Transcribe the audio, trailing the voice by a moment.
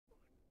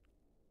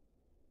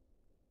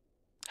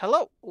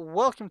Hello,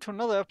 welcome to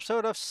another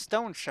episode of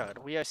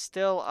Stoneshard. We are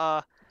still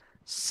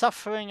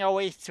suffering our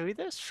way through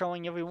this,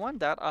 showing everyone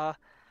that I'm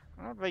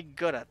not very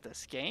good at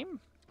this game,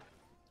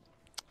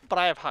 but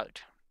I have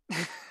heart.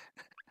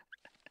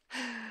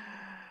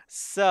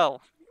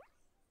 So,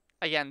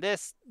 again,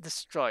 this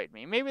destroyed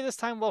me. Maybe this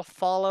time we'll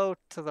follow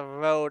to the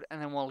road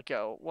and then we'll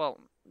go.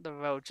 Well, the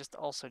road just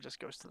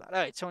goes to that.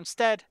 Alright, so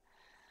instead,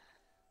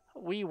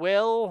 we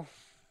will,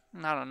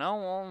 I don't know,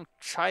 we'll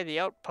try the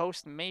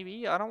outpost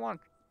maybe. I don't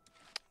want,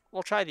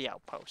 we'll try the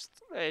outpost.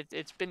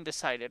 It's been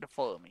decided to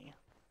follow me.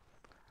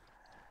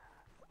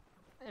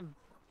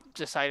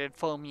 Decided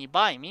for me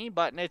by me,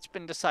 but it's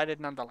been decided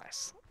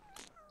nonetheless.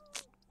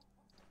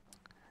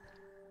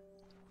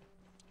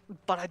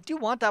 But I do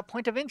want that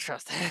point of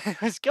interest.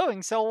 It was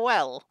going so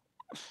well.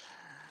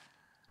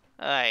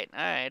 Alright.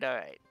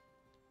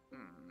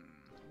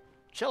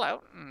 Chill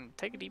out and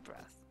take a deep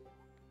breath.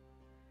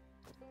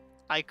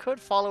 I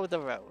could follow the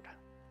road.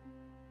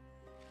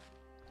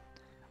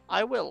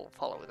 I will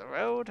follow the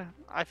road.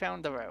 I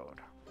found the road.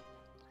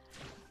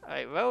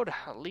 Alright, road,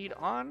 lead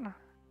on.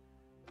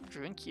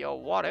 Drink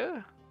your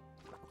water.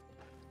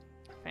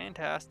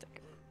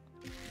 Fantastic.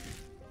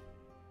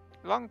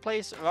 Wrong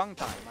place, wrong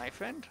time, my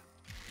friend.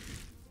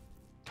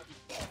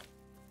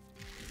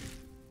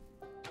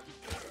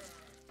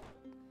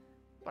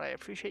 But I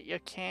appreciate your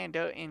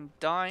candor in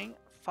dying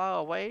far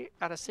away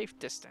at a safe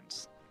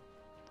distance.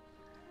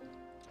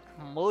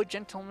 More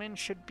gentlemen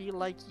should be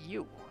like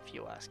you, if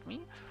you ask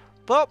me.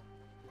 But,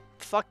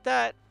 fuck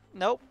that.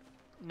 Nope.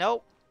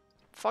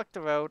 Fuck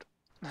the road.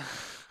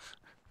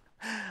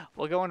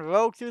 We're going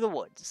rogue through the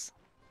woods.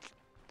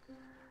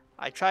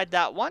 I tried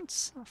that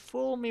once.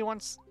 Fool me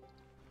once.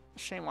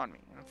 Shame on me.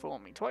 And fool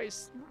me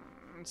twice.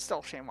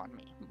 Still shame on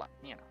me. But,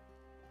 you know.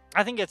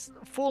 I think it's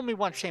fool me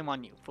once, shame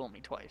on you. Fool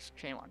me twice,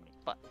 shame on me.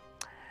 But,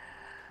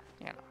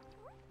 you know.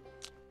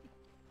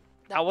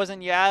 That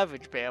wasn't your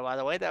average bear, by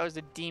the way. That was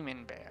a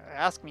demon bear.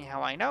 Ask me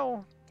how I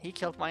know. He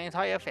killed my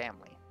entire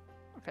family.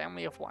 A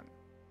family of one.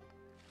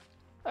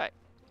 Alright.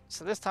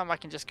 So this time I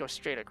can just go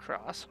straight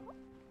across.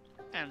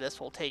 And this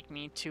will take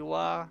me to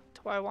where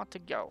I want to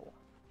go.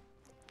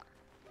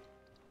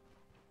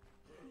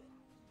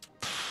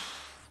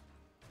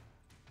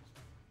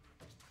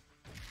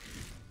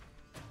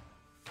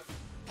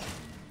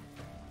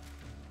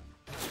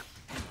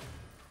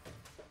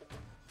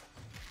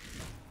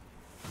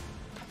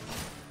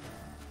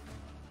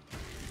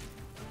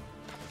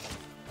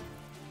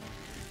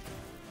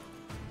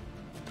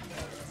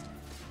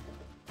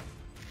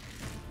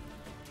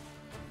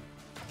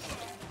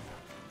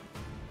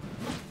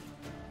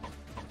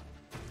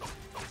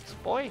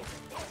 Boy.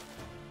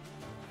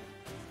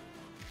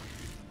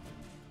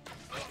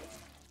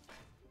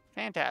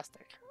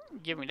 Fantastic.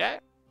 Give me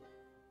that.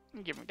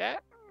 Give me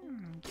that.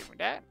 Give me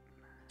that.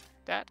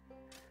 That.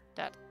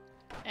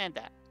 And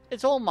that.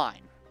 It's all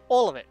mine.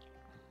 All of it.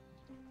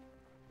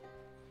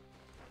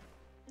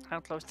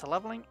 How close to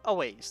leveling?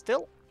 Away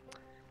still.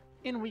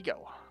 In we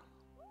go.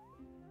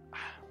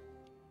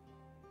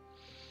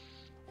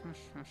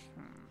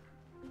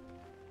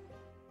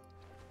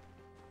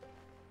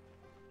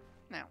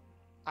 Now,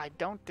 I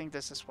don't think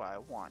this is where I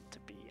want to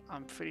be.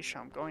 I'm pretty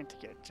sure I'm going to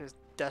get just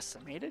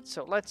decimated.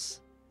 So let's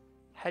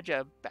hedge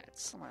our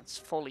bets. Let's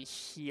fully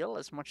heal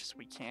as much as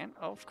we can.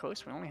 Oh, of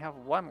course, we only have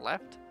one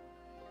left.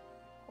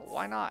 Well,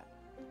 why not?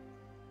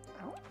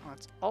 Oh,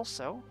 let's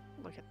also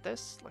look at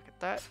this. Look at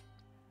that.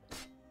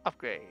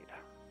 Upgrade.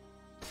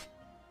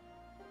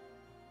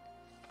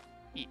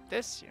 Eat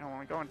this. You don't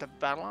want to go into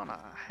battle on a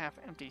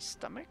half-empty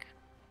stomach.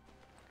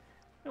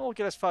 And we'll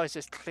get as far as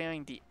just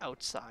clearing the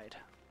outside.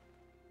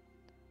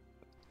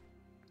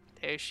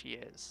 There she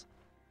is.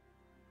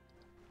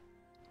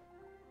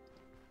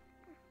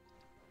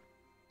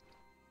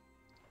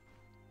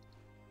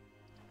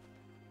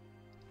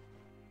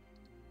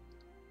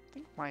 I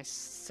think my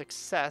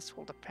success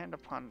will depend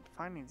upon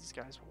finding these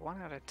guys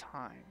one at a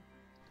time.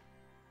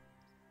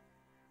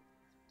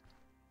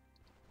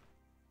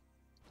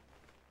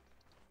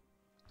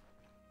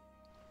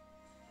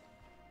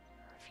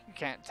 If you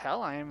can't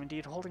tell, I am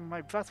indeed holding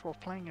my breath while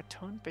playing a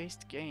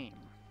turn-based game.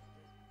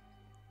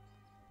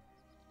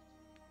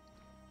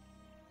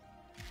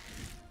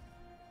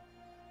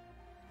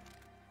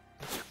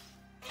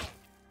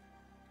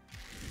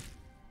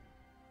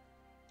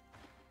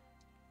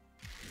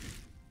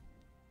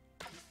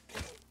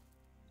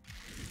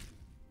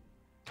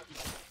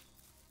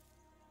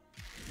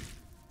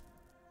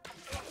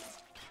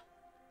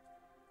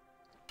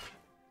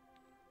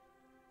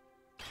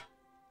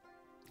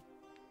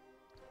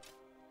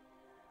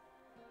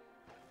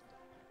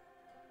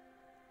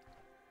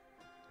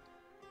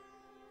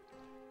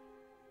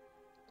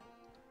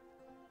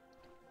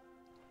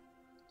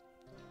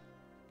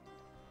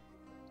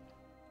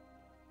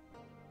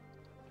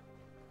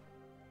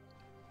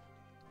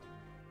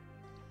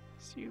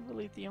 So you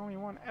really the only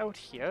one out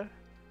here?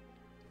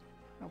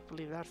 I don't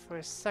believe that for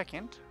a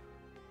second.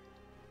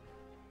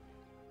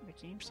 The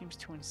game seems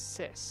to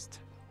insist.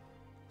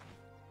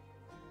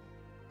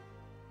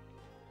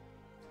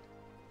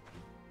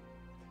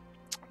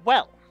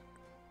 Well,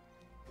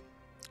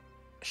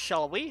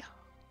 Shall we?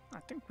 I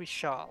think we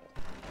shall.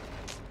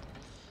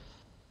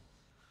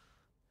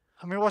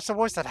 I mean, what's the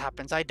worst that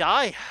happens? I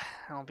die.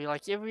 I'll be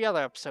like every other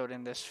episode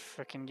in this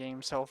freaking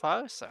game so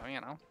far, so,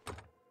 you know.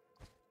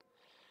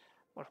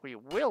 What we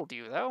will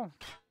do, though,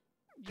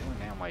 you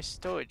are now my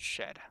storage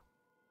shed.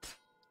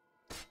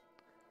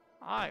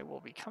 I will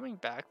be coming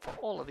back for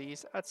all of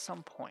these at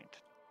some point.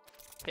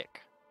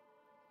 Pick.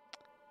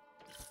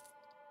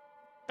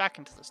 Back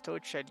into the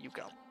storage shed you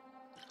go.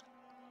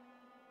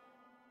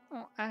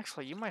 Well,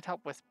 actually, you might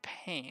help with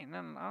pain,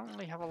 and I don't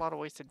really have a lot of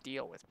ways to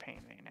deal with pain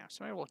right now,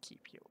 so maybe we'll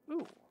keep you.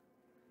 Ooh.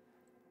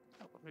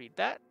 I will read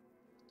that.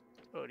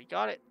 Already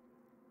got it.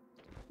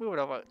 Move it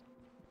over.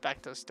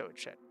 Back to the storage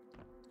shed.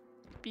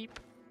 Beep.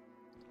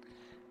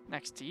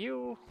 Next to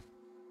you.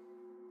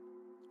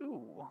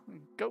 Ooh,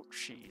 goat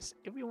cheese.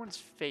 Everyone's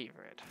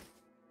favorite.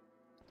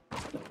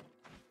 After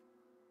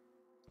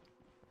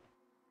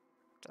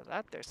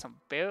that, there's some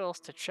barrels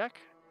to check.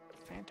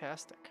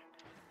 Fantastic.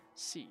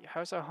 See,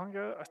 how's our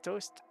hunger? Our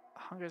thirst?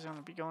 Hunger's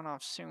gonna be going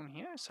off soon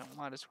here, so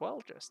might as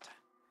well just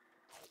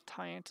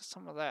tie into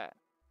some of that.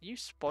 You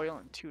spoil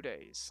in 2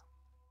 days.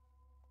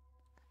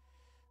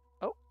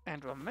 Oh,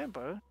 and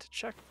remember to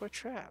check for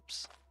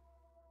traps.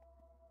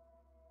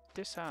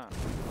 Disarm.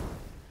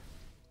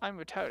 I'm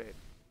retarded.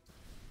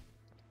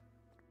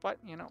 But,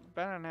 you know,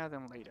 better now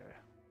than later.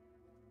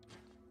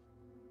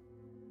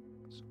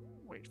 So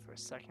wait for a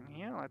second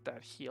here, let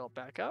that heal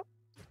back up.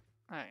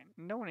 Alright,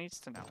 no one needs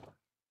to know.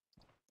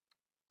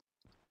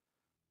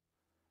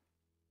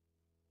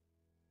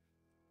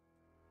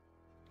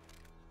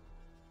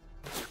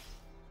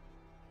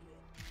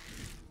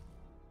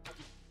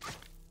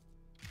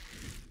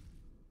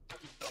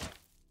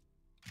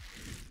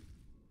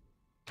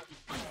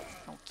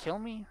 Don't kill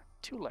me,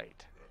 too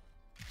late.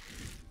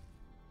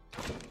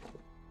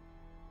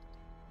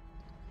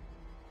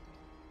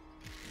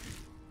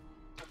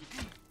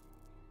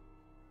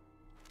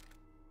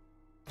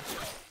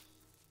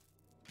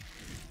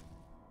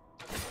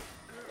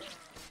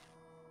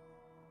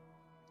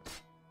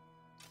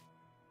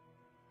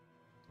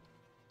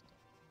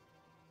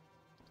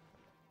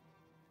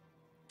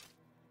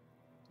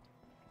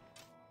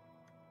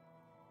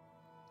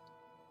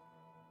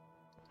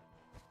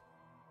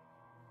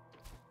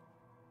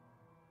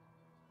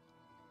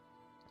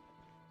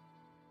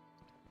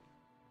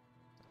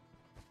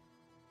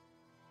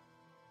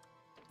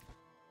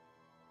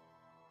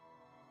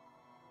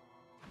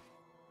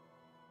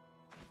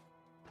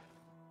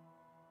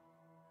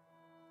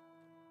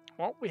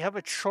 Well, we have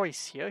a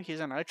choice here.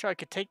 He's an archer. I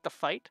could take the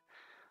fight.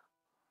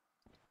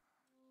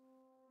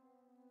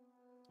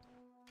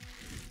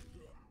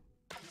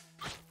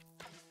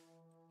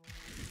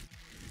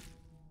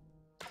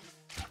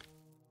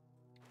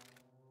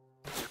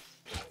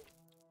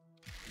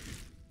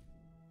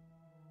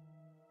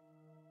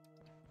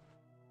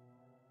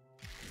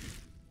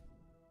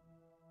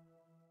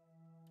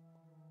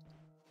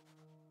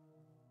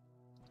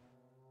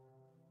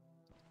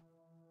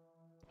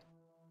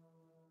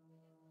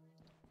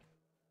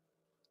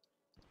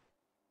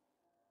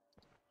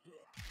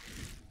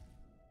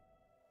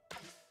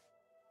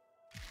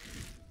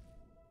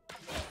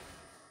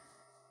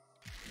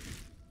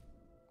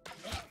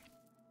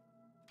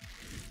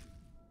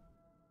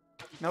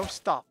 No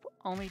stop,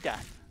 only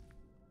death.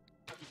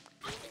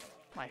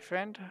 My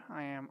friend,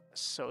 I am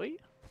sorry.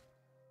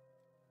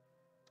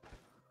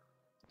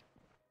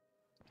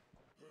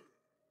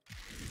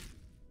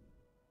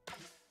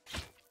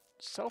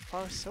 So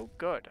far, so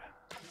good.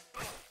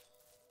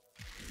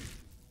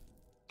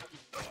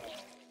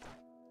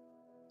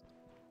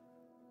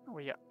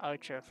 Where your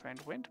archer friend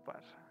went,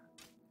 but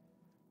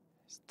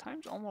his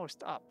time's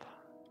almost up.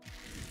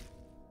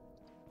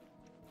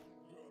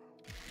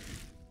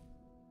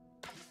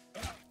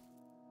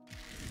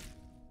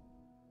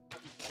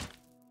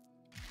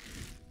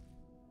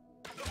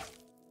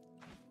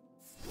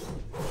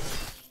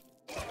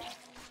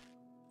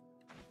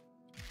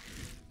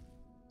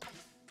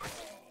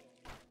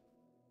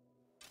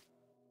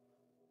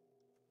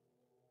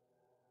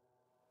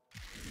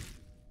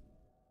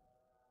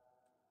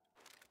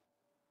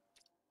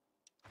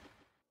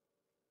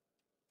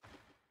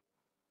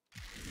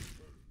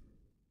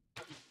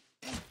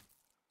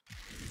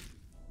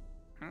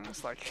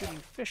 It's like shooting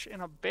fish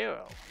in a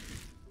barrel.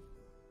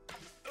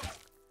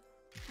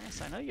 Yes,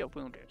 I know you're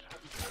wounded.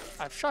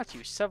 I've shot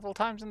you several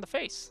times in the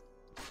face.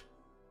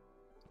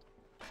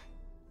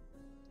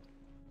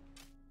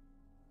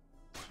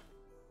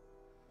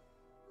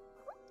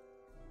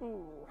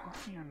 Ooh,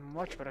 you're in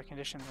much better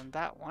condition than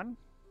that one.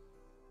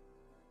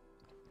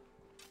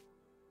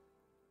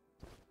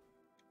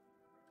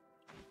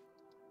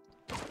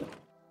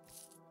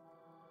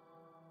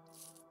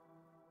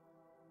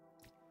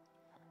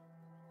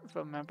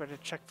 Remember to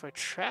check for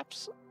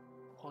traps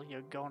while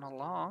you're going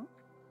along.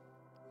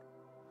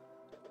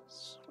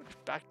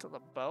 Switch back to the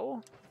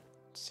bow.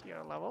 See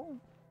our level.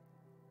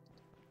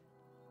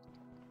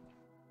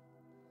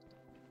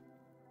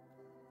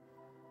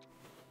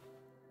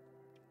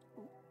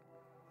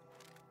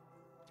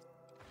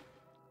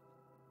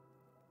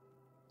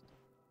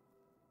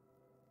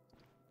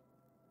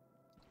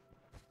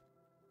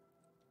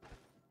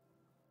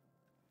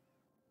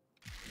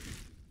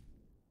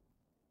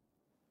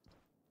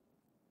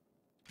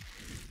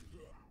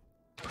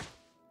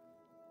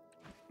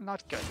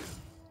 Not good.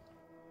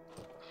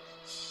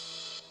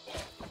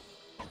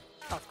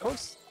 Of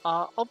course.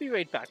 I'll be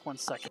right back 1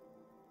 second.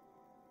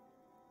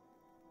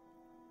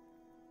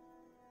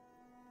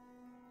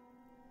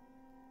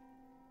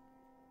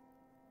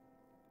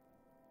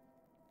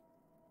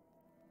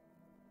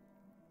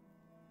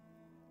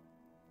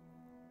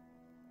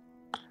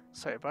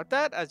 Sorry about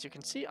that. As you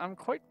can see, I'm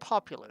quite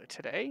popular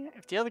today.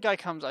 If the other guy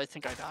comes, I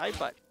think I die,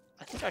 but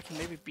I think I can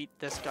maybe beat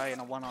this guy in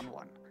a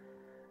one-on-one.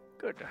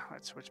 Good.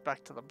 Let's switch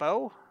back to the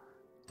bow.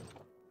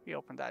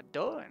 Reopen that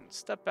door and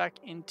step back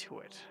into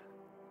it.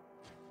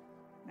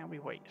 Now we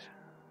wait.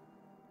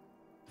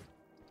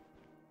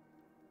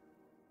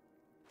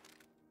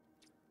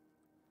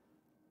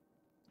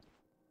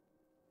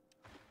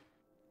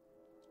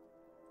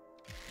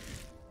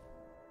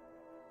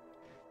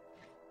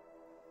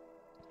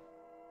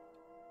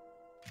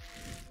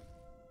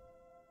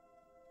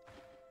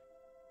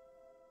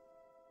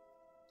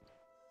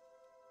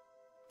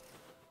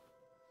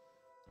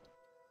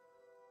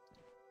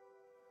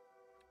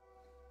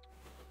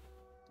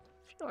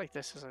 I feel like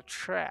this is a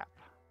trap.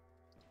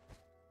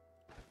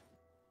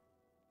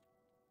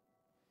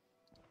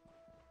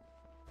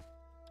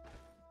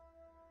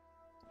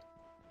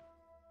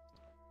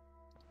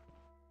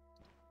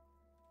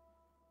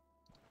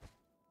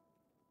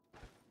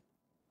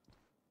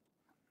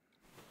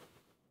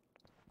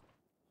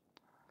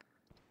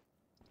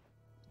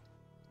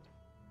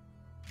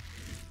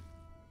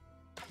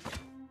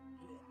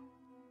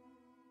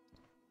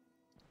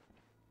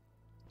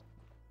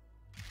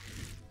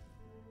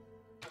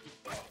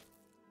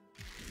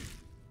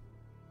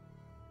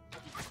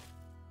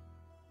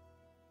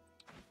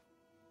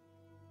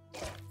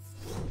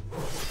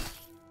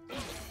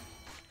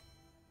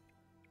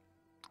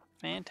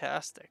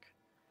 Fantastic.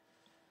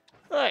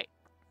 Alright.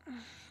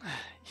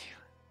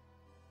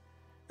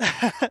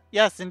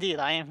 Yes, indeed,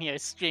 I am here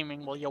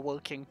streaming while you're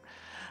working.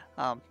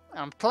 I'm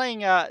playing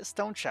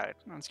Stoneshard,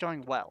 and it's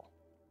going well.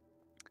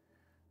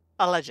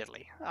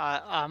 Allegedly.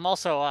 I'm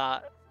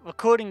also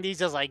recording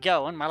these as I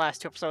go, and my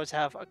last 2 episodes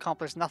have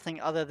accomplished nothing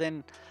other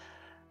than,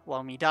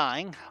 well, me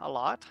dying a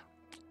lot.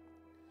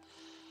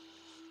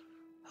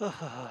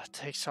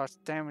 Take shots,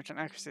 damage, and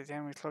accuracy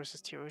damage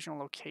closest to your original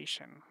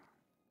location.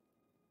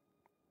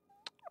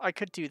 I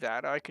could do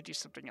that, or I could do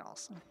something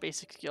else.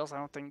 Basic skills, I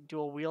don't think.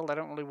 Dual wield, I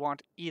don't really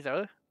want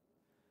either.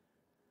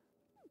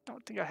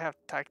 Don't think I have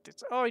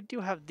tactics. Oh, I do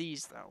have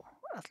these, though.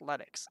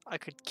 Athletics. I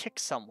could kick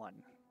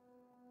someone.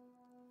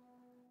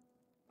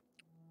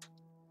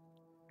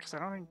 Because I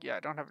don't think... Yeah, I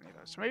don't have any of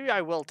those. So maybe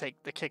I will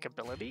take the kick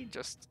ability,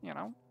 just, you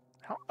know.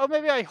 Oh,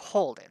 maybe I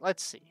hold it.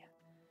 Let's see.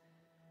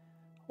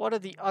 What are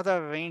the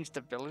other ranged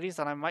abilities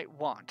that I might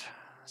want?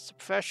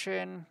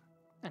 Suppression,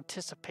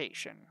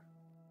 anticipation.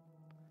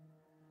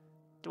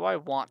 Do I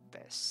want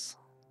this?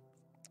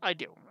 I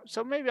do.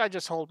 So maybe I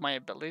just hold my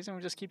abilities and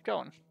we just keep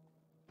going.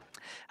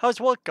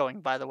 How's work going,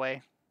 by the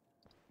way?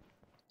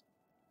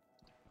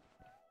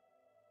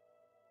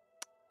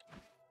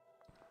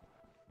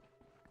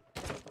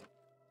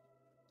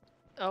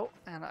 Oh,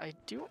 and I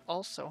do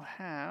also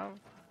have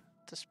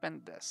to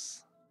spend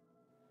this.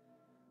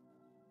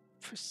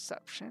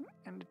 Perception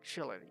and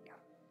agility.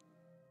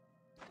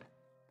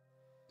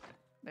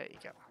 There you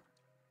go.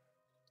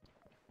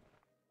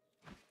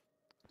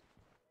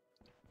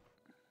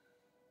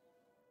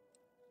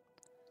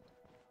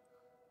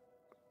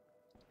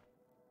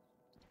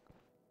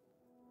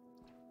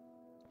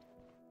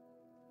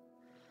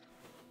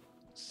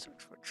 Search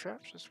for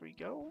traps as we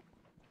go.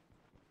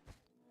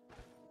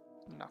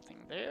 Nothing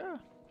there.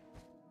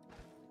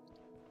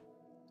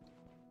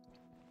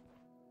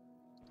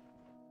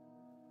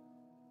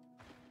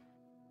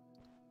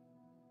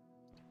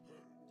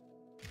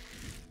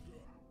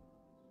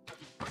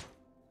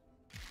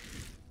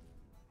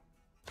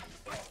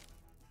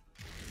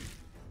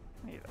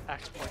 Need an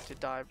exploit to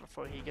die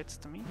before he gets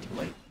to me. Too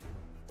late.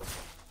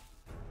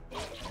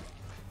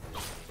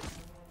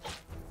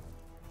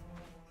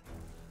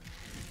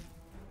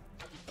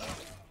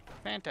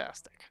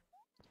 Fantastic.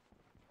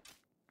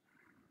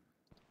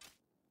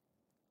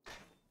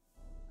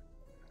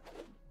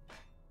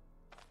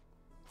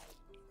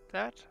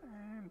 That,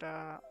 and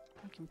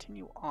we'll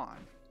continue on.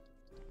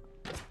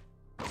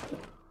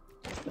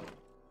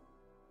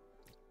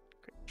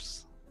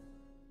 Grapes.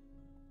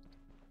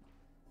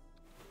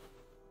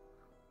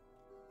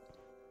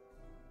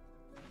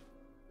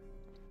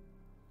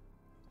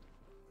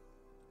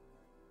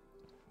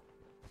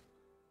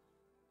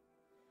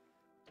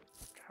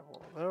 Grab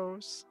all of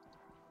those.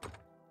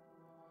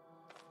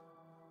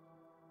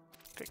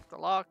 Pick the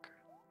lock.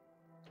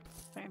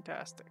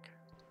 Fantastic.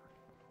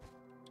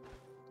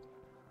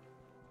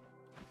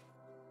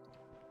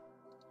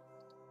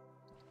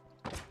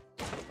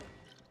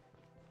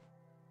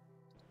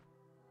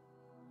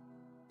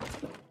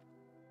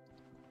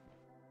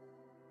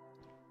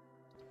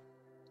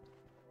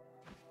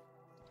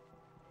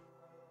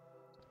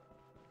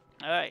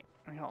 Alright,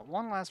 we got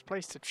one last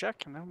place to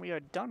check and then we are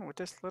done with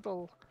this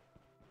little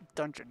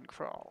dungeon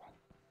crawl.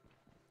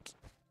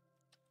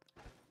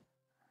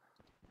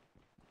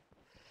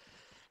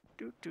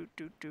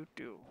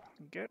 Do.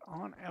 Get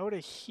on out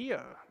of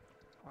here.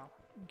 Well,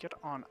 get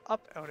on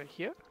up out of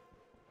here.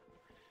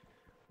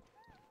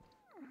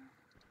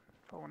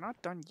 But we're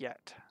not done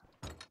yet.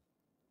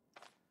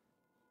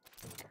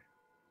 Okay.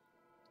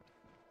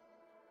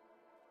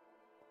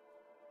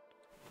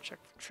 Check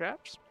for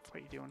traps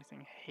before you do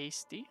anything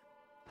hasty.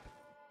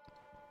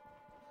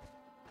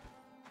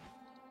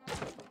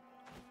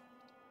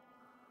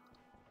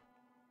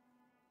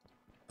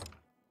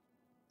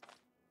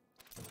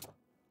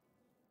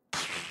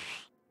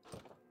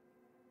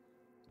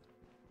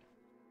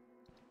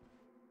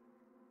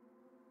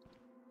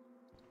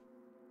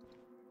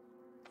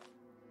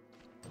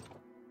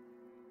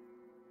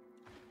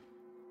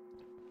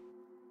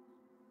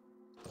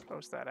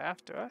 Close that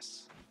after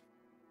us.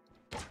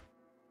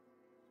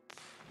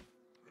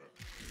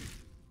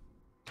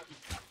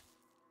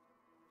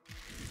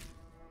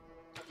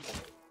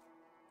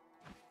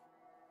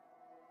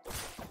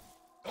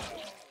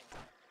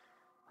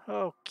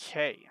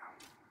 Okay.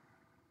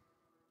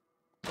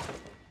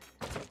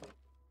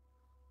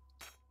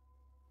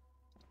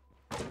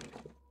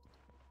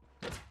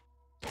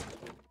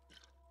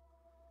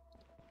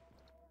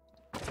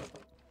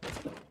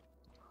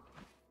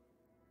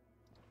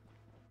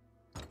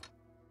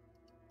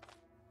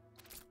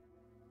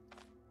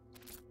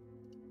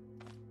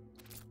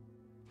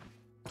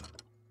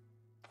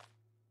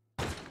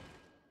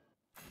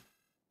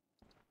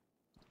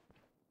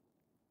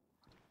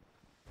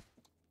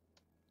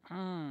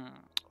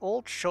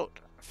 Old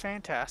shot.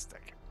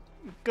 Fantastic.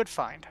 Good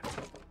find.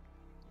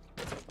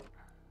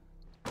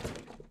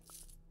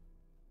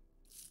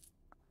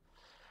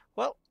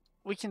 Well,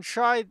 we can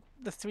try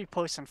the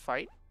 3-person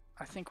fight.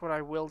 I think what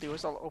I will do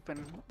is I'll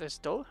open this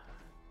door.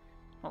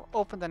 I'll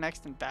open the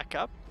next and back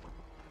up.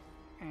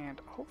 And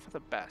hope for the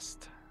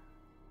best.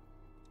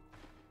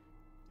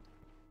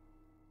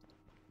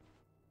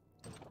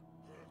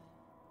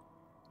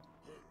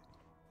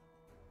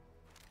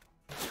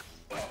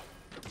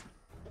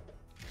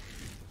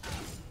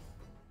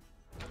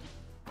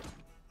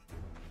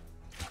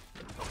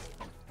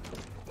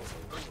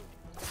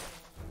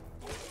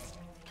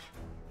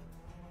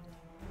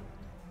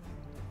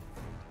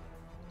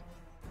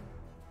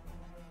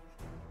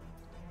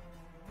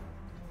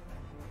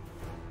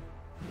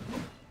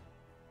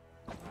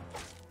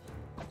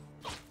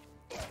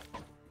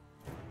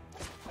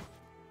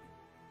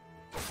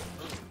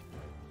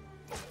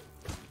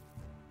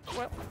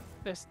 Well,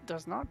 this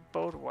does not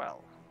bode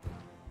well.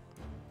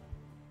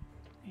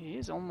 He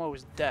is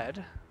almost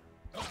dead.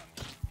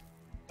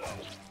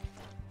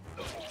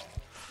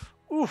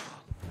 Oof!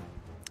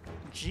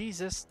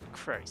 Jesus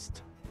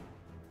Christ.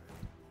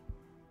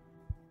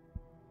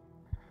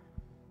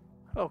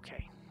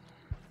 Okay.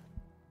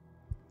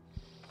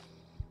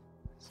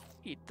 Let's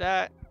eat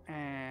that,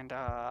 and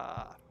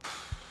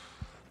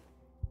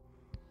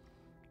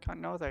got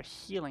no other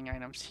healing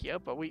items here,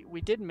 but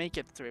we did make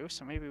it through,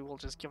 so maybe we'll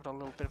just give it a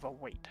little bit of a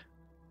wait.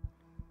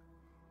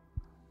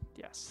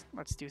 Yes,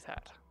 let's do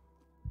that.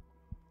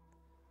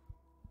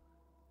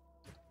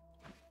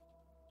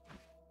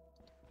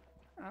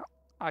 Well,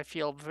 I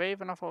feel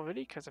brave enough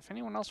already, because if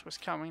anyone else was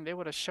coming, they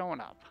would have shown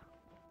up.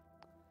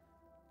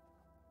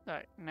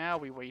 Alright, now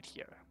we wait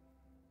here.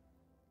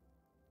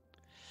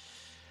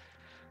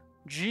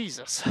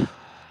 Jesus.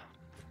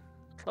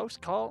 Close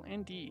call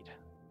indeed.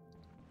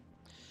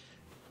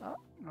 Oh,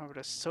 remember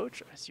to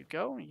search as you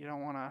go. You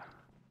don't want to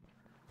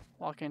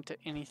walk into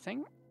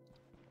anything.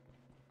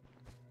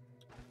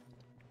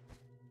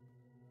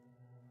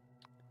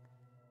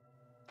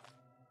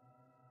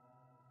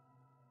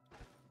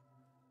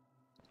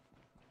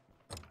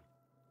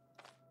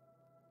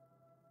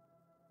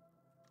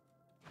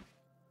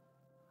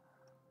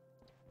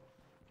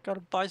 Gotta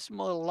buy some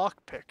more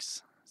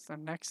lockpicks. That's the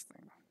next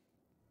thing.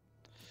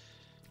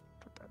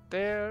 Put that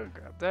there,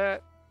 grab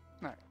that.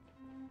 No,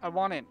 I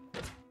want in.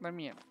 Let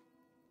me in.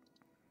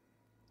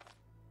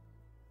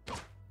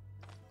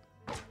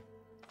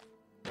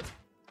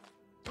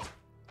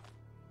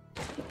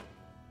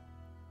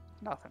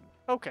 Nothing.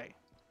 Okay.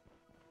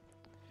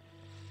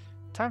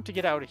 Time to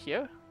get out of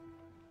here.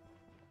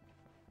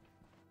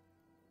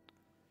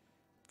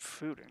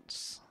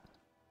 Prudence.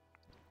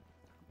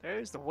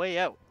 There's the way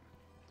out.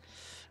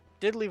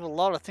 Did leave a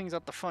lot of things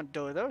at the front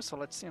door though, so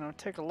let's,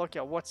 take a look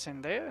at what's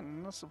in there,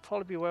 and this will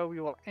probably be where we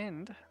will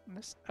end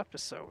this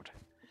episode.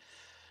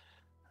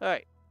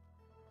 Alright.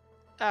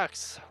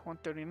 Axe,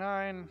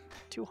 139,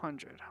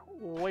 200.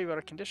 Way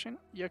better condition.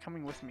 You're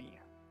coming with me.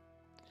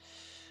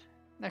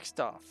 Next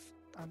off,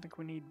 I think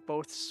we need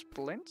both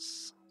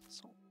splints,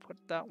 so put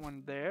that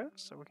one there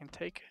so we can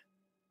take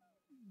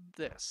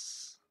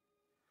this.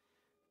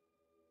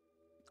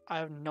 I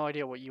have no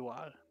idea what you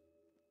are,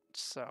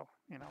 so,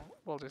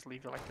 we'll just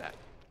leave it like that.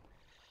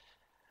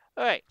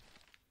 Alright,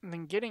 and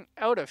then getting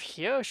out of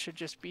here should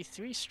just be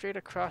 3 straight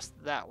across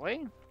that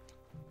way.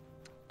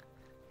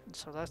 And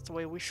so that's the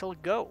way we shall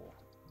go.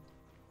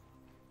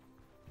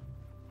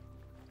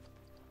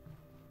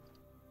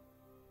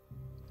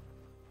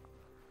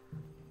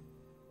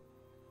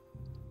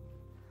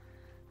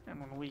 And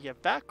when we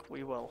get back,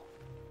 we will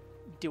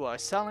do our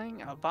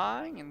selling, our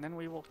buying, and then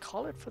we will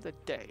call it for the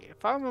day.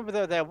 If I remember,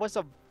 though, there was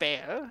a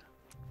bear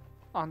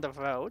on the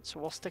road, so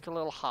we'll stick a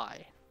little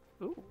high.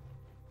 Ooh.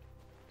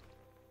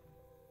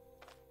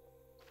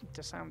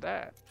 To sound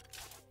that.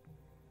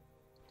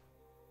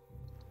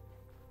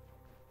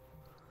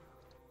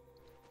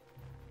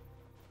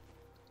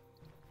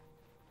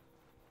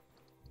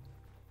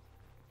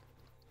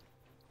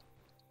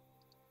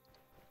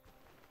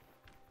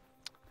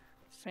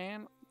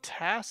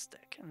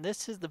 Fantastic. And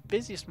this is the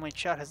busiest my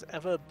chat has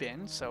ever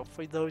been, so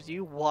for those of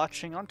you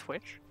watching on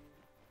Twitch,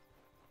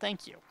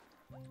 thank you.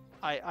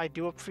 I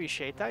do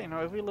appreciate that. You know,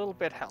 every little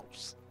bit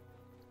helps.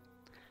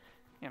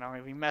 You know,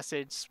 every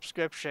message,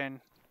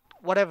 subscription,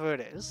 whatever it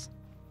is.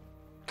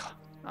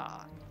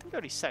 I think I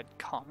already said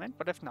comment,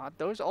 but if not,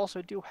 those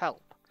also do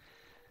help.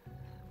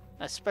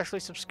 Especially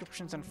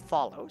subscriptions and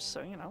follows,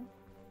 so, you know.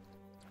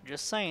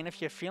 Just saying,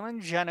 if you're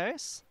feeling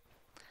generous,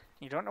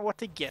 you don't know what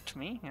to get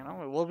me, you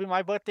know, it will be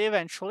my birthday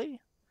eventually.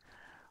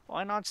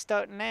 Why not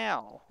start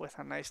now with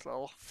a nice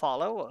little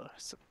follow or,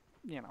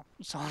 you know,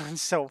 so on and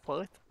so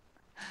forth.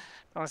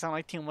 Don't sound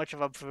like too much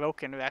of a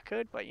broken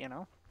record, but, you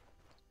know,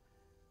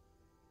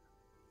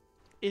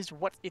 is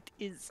what it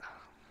is.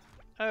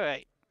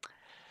 Alright.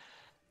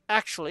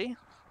 Actually,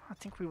 I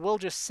think we will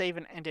just save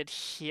and end it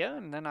here,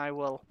 and then I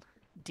will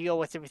deal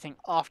with everything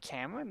off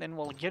camera, and then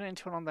we'll get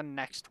into it on the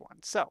next one.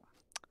 So,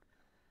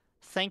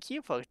 thank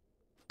you for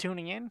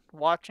tuning in,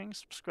 watching,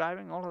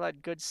 subscribing, all of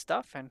that good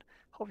stuff, and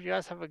hope you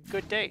guys have a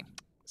good day.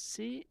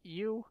 See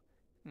you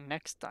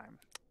next time.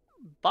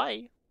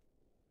 Bye.